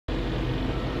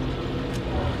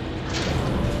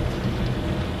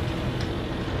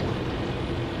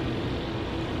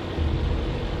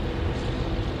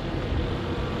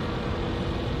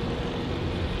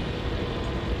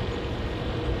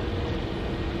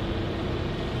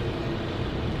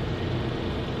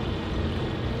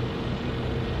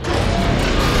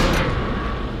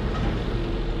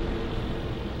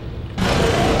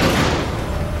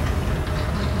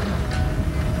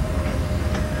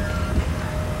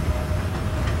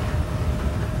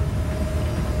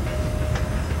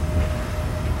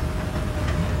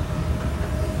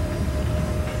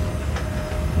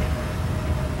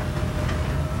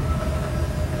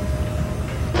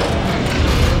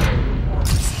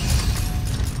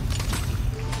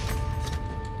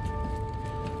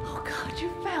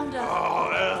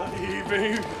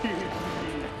baby.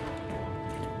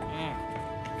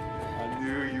 I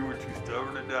knew you were too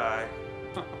stubborn to die.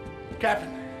 Captain,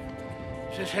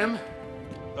 is this him?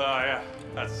 Yeah,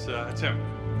 that's him.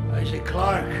 Isaac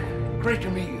Clarke, great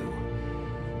to meet you.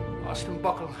 Austin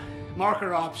Buckle,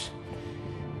 Marker Ops.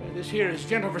 This here is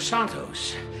Jennifer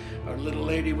Santos, our little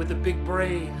lady with the big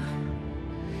brain.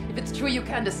 If it's true you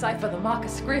can decipher the marker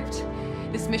script,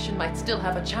 this mission might still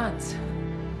have a chance.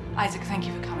 Isaac, thank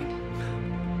you for coming.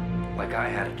 Like I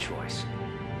had a choice.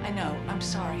 I know, I'm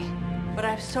sorry. But I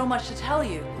have so much to tell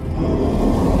you.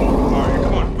 All right,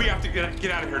 come on. We have to get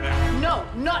out of here now. No,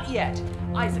 not yet.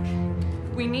 Isaac,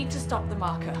 we need to stop the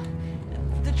marker.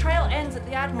 The trail ends at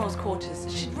the Admiral's quarters.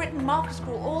 She'd written marker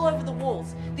scroll all over the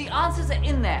walls. The answers are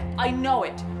in there. I know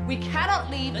it. We cannot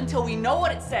leave until we know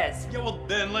what it says. Yeah, well,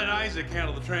 then let Isaac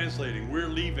handle the translating. We're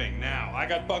leaving now. I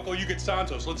got Buckle, you get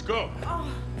Santos. Let's go.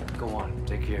 Oh. Go on,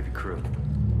 take care of your crew.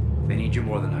 They need you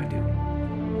more than I do.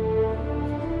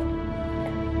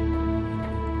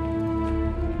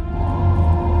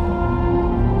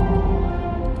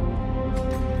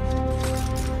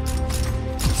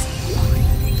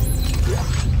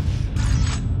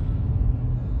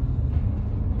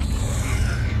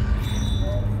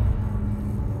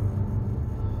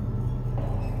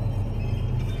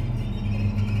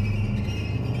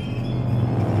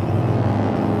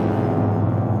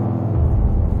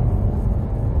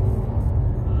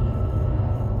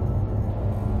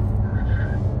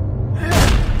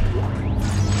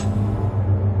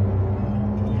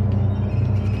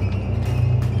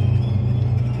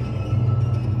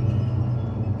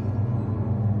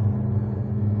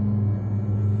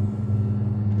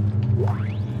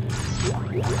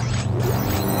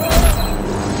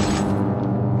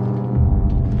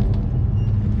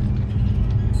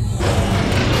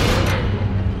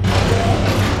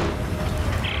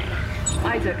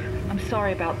 Isaac, I'm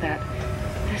sorry about that.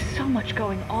 There's so much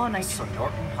going on. So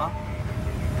Norton, huh?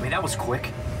 I mean, that was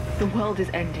quick. The world is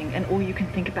ending, and all you can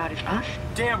think about is us?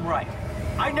 Damn right.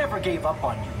 I never gave up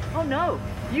on you. Oh no,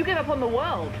 you gave up on the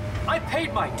world. I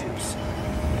paid my dues.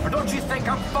 Or don't you think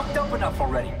I'm fucked up enough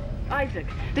already? Isaac,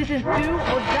 this is do or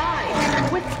die.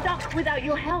 We're stuck without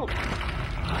your help.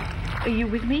 Are you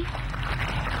with me?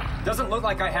 Doesn't look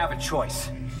like I have a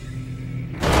choice.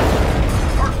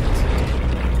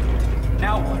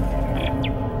 Now what?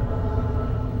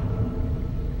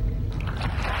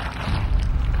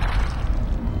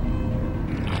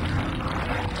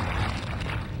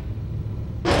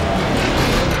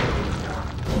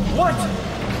 What?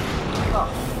 Oh,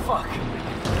 fuck.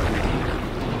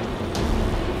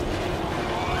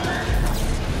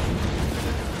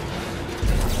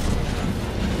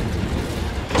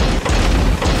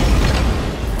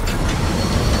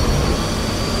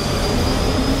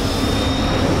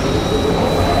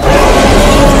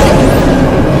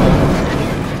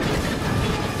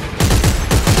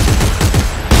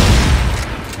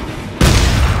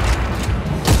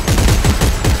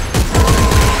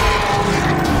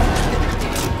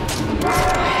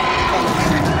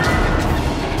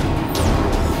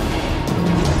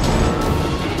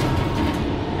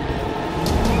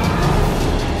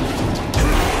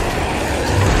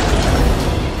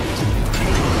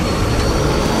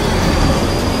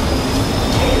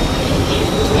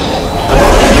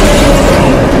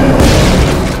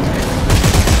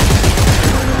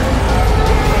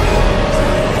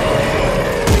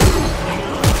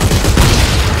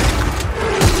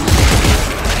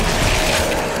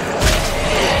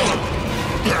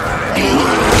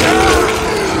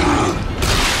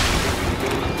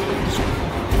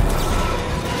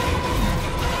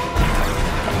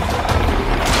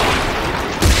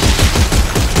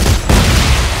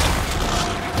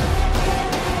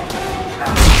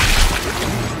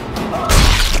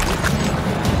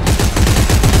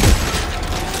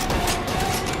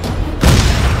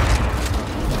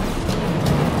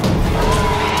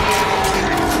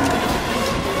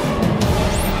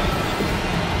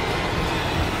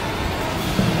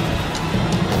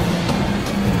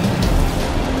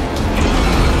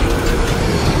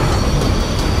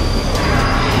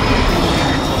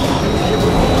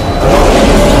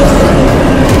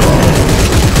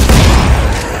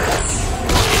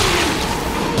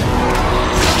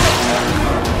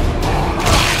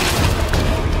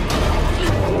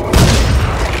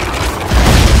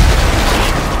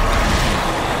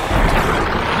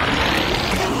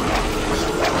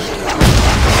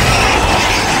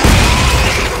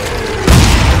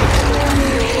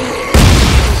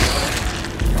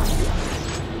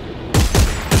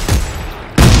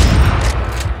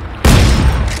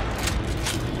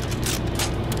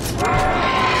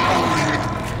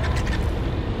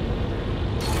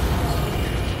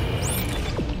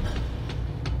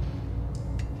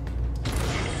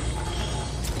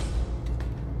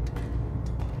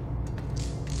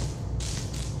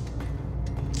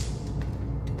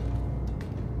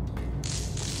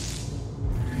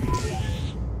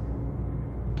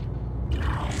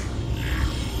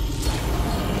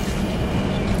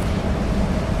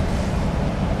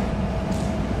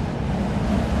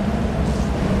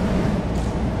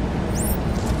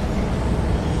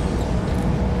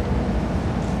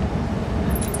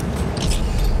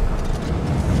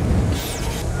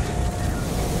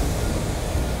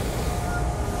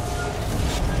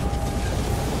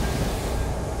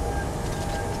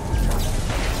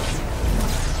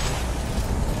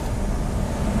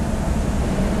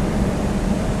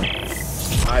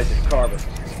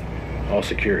 all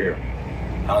secure here.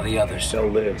 How are the others? They'll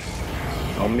live.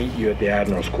 I'll meet you at the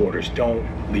Admiral's quarters. Don't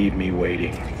leave me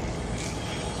waiting.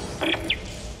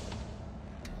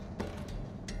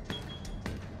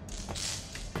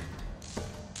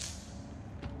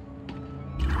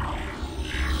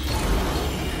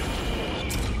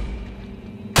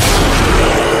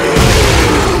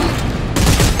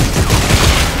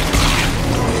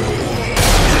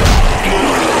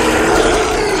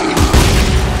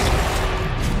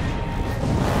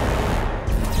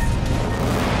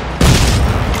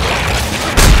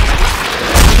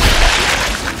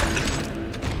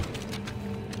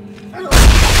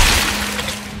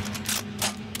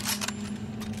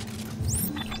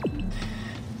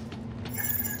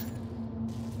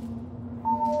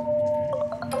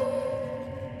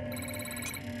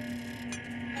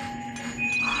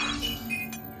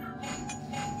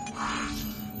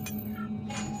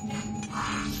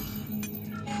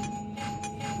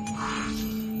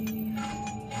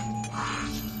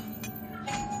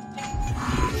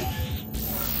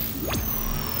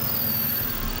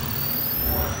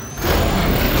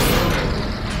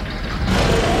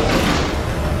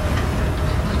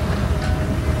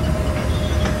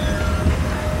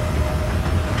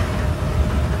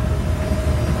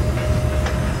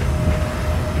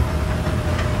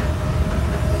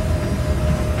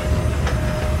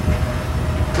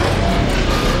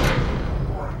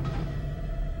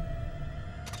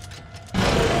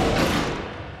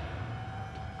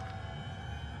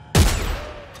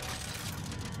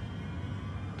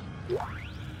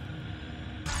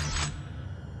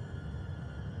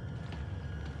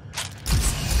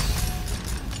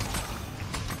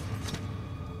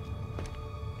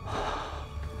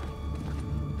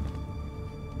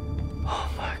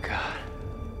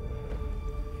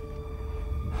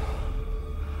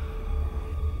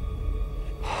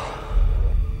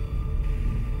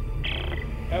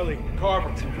 Ellie, Carver,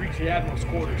 reach the Admiral's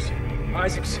quarters.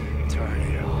 Isaac's. Turn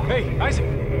it off. Hey, Isaac!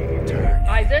 Turn it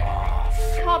Isaac? off.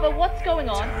 Carver, what's going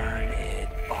on? Turn it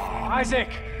off. Isaac!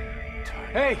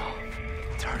 Turn Hey! it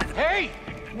off. Turn it off. Hey!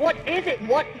 What is it?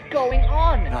 What's going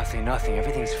on? Nothing.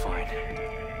 Everything's fine.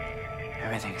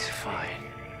 Everything's fine.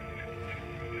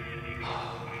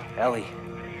 Ellie,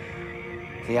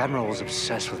 the Admiral was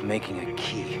obsessed with making a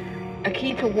key. A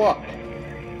key to what?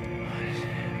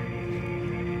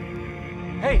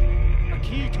 Hey! A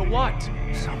key to what?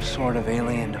 Some sort of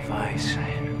alien device. A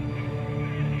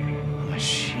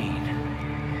machine.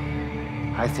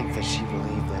 I think that she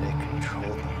believed that it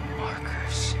controlled the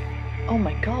markers. Oh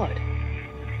my god.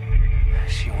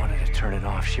 She wanted to turn it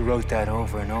off. She wrote that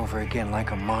over and over again like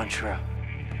a mantra.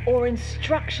 Or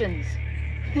instructions.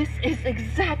 This is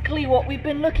exactly what we've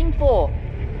been looking for.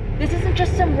 This isn't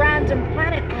just some random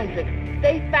planet, Isaac.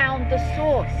 They found the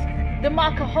source. The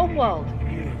Marker homeworld.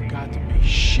 You've got to be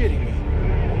shitting me.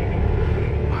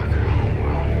 Marker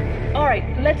homeworld.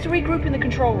 Alright, let's regroup in the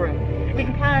control room. We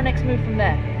can plan our next move from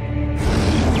there.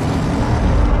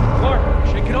 Clark,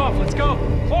 shake it off. Let's go.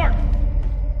 Clark!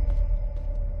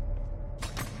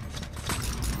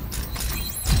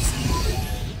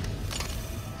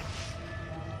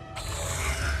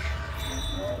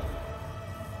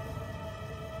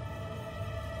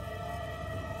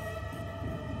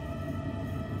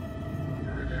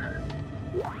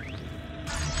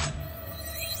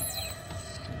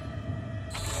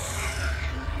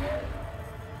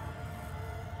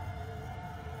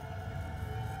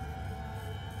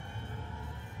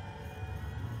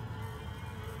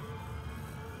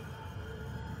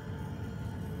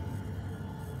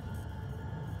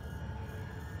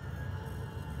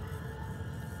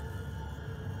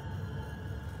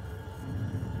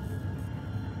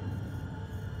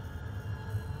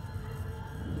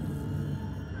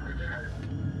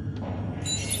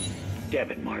 Damn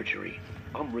it, Marjorie.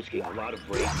 I'm risking a lot of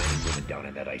brave men and women down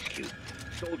in that ice cube.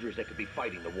 Soldiers that could be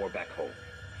fighting the war back home.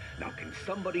 Now, can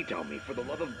somebody tell me, for the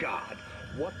love of God,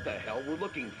 what the hell we're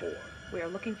looking for? We are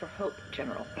looking for hope,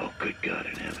 General. Oh, good God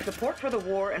in heaven. Support for the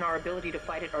war and our ability to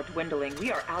fight it are dwindling. We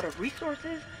are out of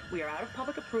resources, we are out of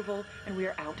public approval, and we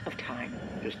are out of time.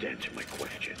 Just answer my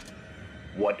question.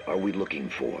 What are we looking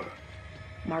for?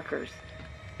 Markers.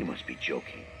 You must be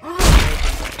joking.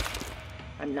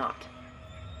 I'm not.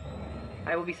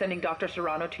 I will be sending Dr.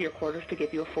 Serrano to your quarters to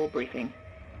give you a full briefing.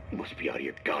 You must be out of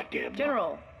your goddamn mind.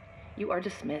 General, you are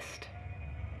dismissed.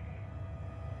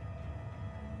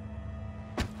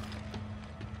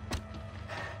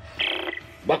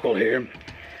 Buckle here.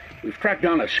 We've tracked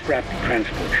down a scrapped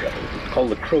transport shuttle. It's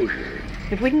called the Crozier.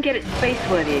 If we can get it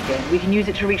space-worthy again, we can use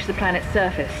it to reach the planet's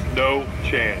surface. No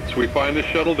chance. We find the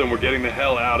shuttle, then we're getting the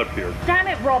hell out of here. Damn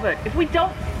it, Robert! If we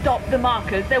don't stop the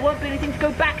markers, there won't be anything to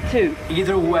go back to.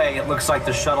 Either way, it looks like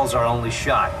the shuttle's our only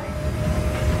shot.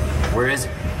 Where is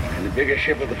it? And the biggest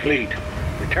ship of the fleet,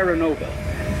 the Terra Nova.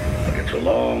 But it's a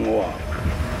long walk.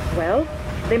 Well,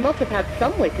 they must have had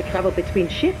some way to travel between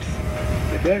ships.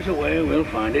 If there's a way, we'll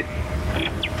find it.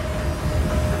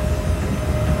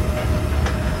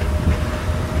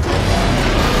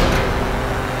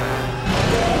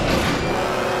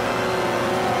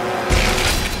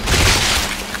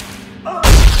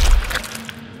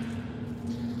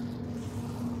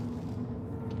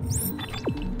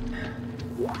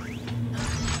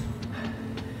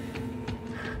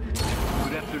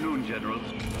 Good afternoon, General.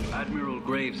 Admiral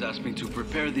Graves asked me to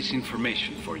prepare this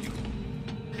information for you.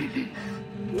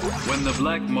 When the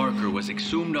Black Marker was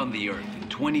exhumed on the Earth in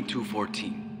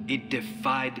 2214, it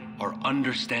defied our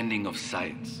understanding of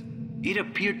science. It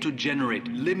appeared to generate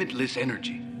limitless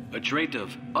energy, a trait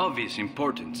of obvious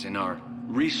importance in our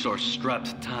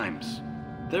resource-strapped times.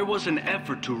 There was an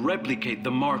effort to replicate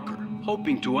the marker,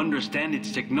 hoping to understand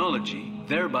its technology,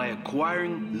 thereby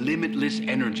acquiring limitless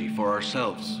energy for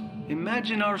ourselves.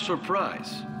 Imagine our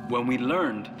surprise when we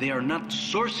learned they are not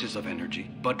sources of energy,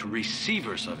 but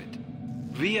receivers of it.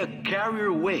 Via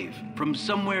carrier wave from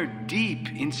somewhere deep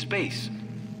in space.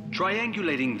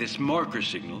 Triangulating this marker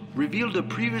signal revealed a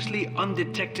previously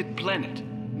undetected planet,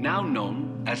 now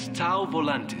known as Tau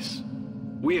Volantis.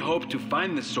 We hope to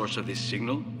find the source of this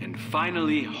signal and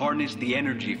finally harness the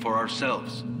energy for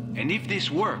ourselves. And if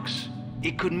this works,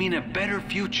 it could mean a better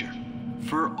future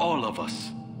for all of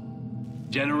us.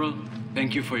 General,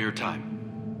 thank you for your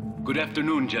time. Good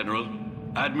afternoon, General.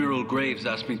 Admiral Graves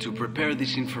asked me to prepare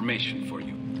this information for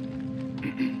you.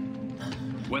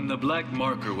 When the Black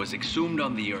Marker was exhumed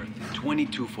on the Earth in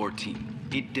 2214,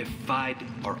 it defied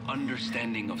our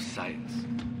understanding of science.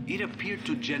 It appeared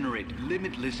to generate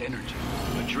limitless energy,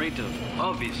 a trait of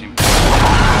obvious importance.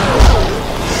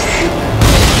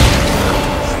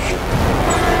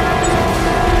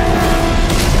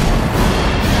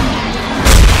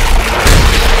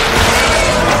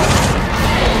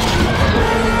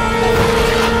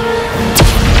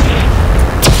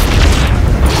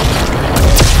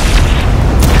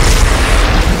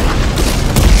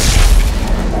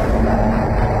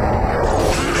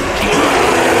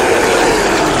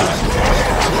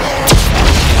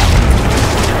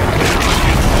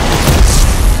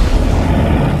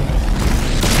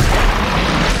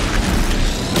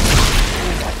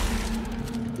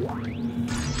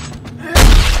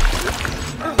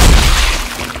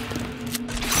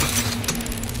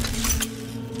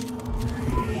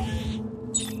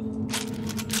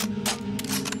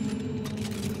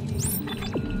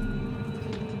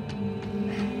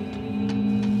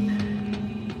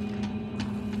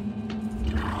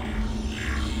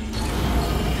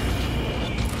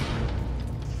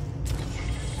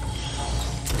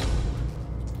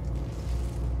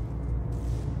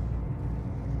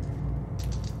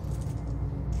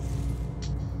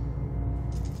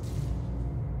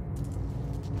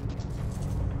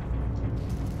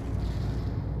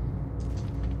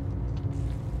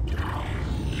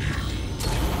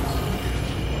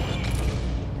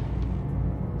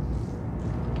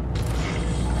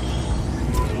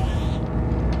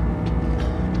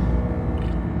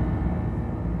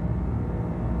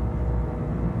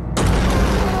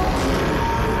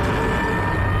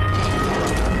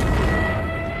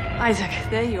 Isaac,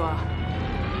 there you are.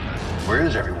 Where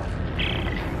is everyone?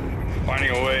 Finding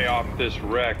a way off this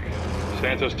wreck.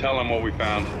 Santos, tell him what we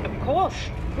found. Of course.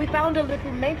 We found a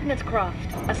little maintenance craft,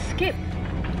 a skip.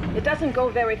 It doesn't go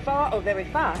very far or very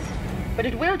fast, but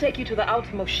it will take you to the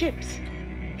outermost ships.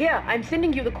 Here, I'm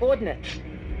sending you the coordinates.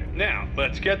 Now,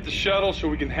 let's get the shuttle so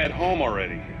we can head home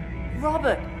already.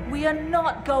 Robert, we are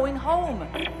not going home.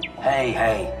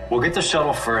 Hey, we'll get the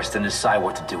shuttle first and decide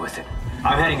what to do with it.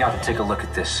 I'm heading out to take a look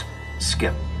at this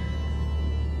skip.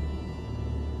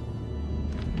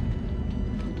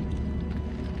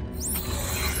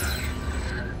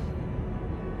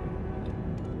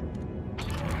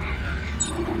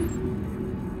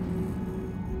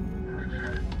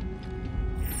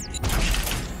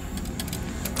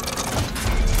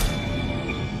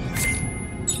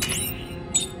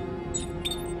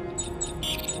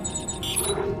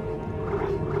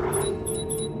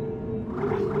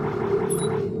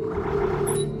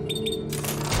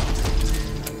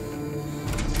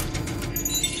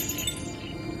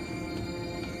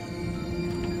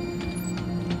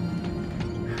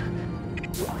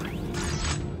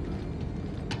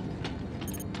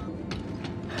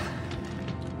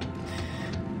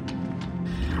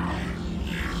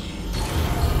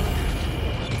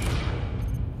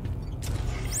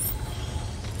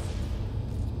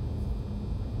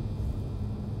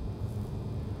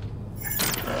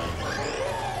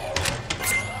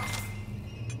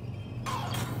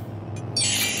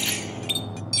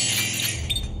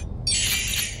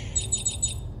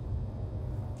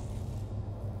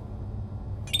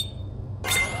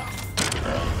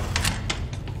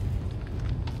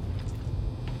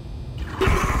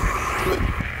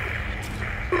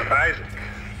 Isaac.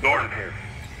 Norton here.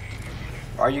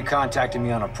 Are you contacting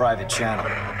me on a private channel?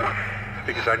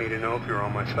 Because I need to know if you're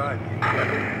on my side.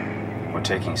 We're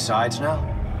taking sides now?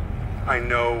 I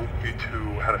know you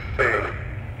two had a thing,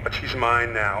 but she's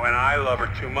mine now, and I love her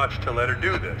too much to let her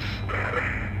do this.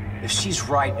 If she's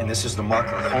right and this is the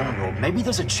Marker homeworld, maybe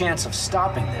there's a chance of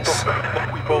stopping this.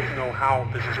 Look, we both know how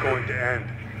this is going to end.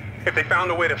 If they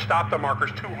found a way to stop the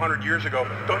Markers 200 years ago,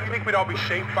 don't you think we'd all be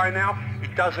safe by now?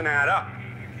 It doesn't add up.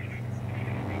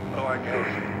 Oh, I get it.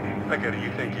 I get it.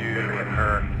 You think you and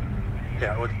her...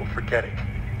 Yeah, we'll forget it.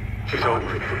 She's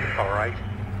over it, all right?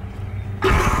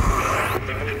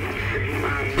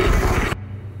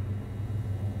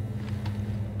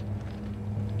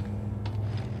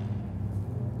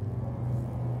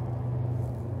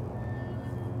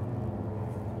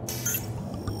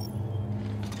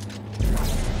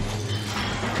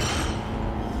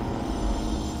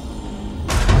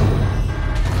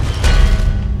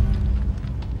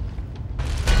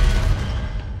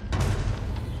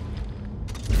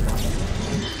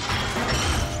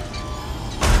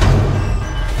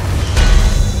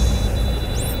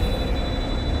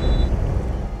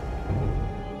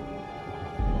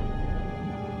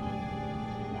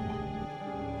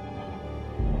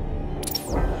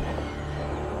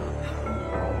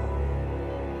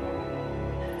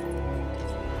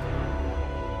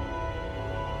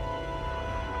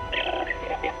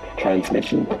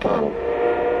 Transmission.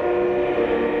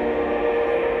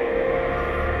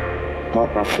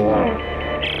 Marker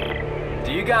 4.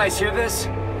 Do you guys hear this?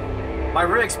 My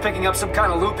rig's picking up some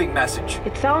kind of looping message.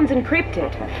 It sounds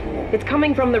encrypted. It's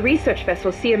coming from the research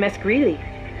vessel CMS Greeley.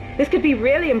 This could be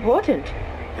really important.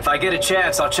 If I get a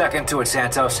chance, I'll check into it,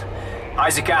 Santos.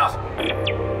 Isaac out.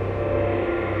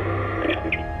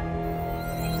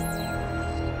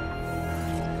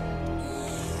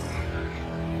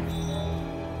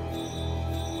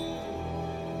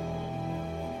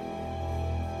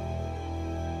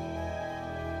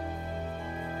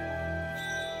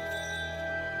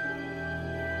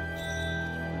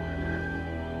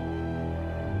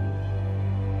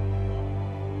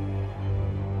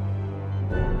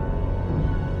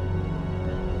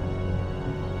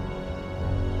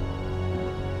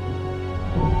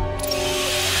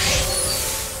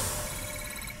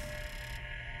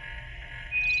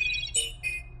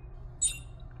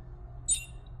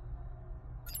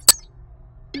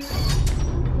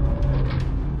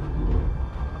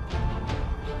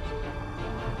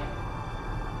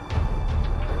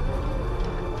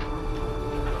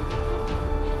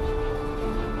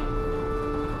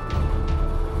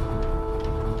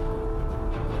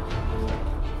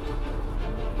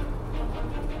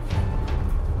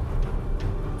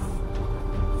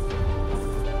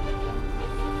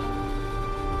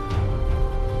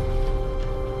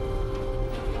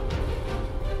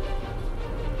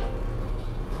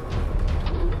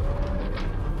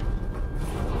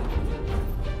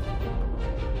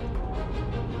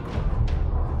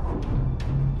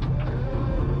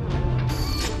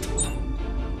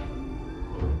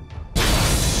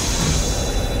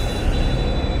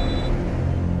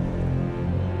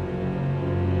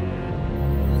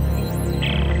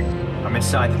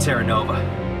 Inside the Terra Nova.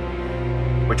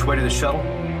 Which way to the shuttle?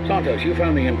 Santos, you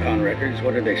found the impound records.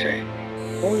 What did they say?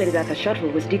 Only that the shuttle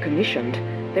was decommissioned.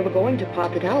 They were going to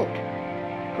pop it out.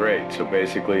 Great, so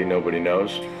basically nobody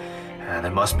knows? There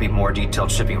must be more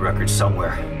detailed shipping records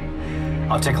somewhere.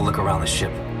 I'll take a look around the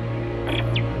ship.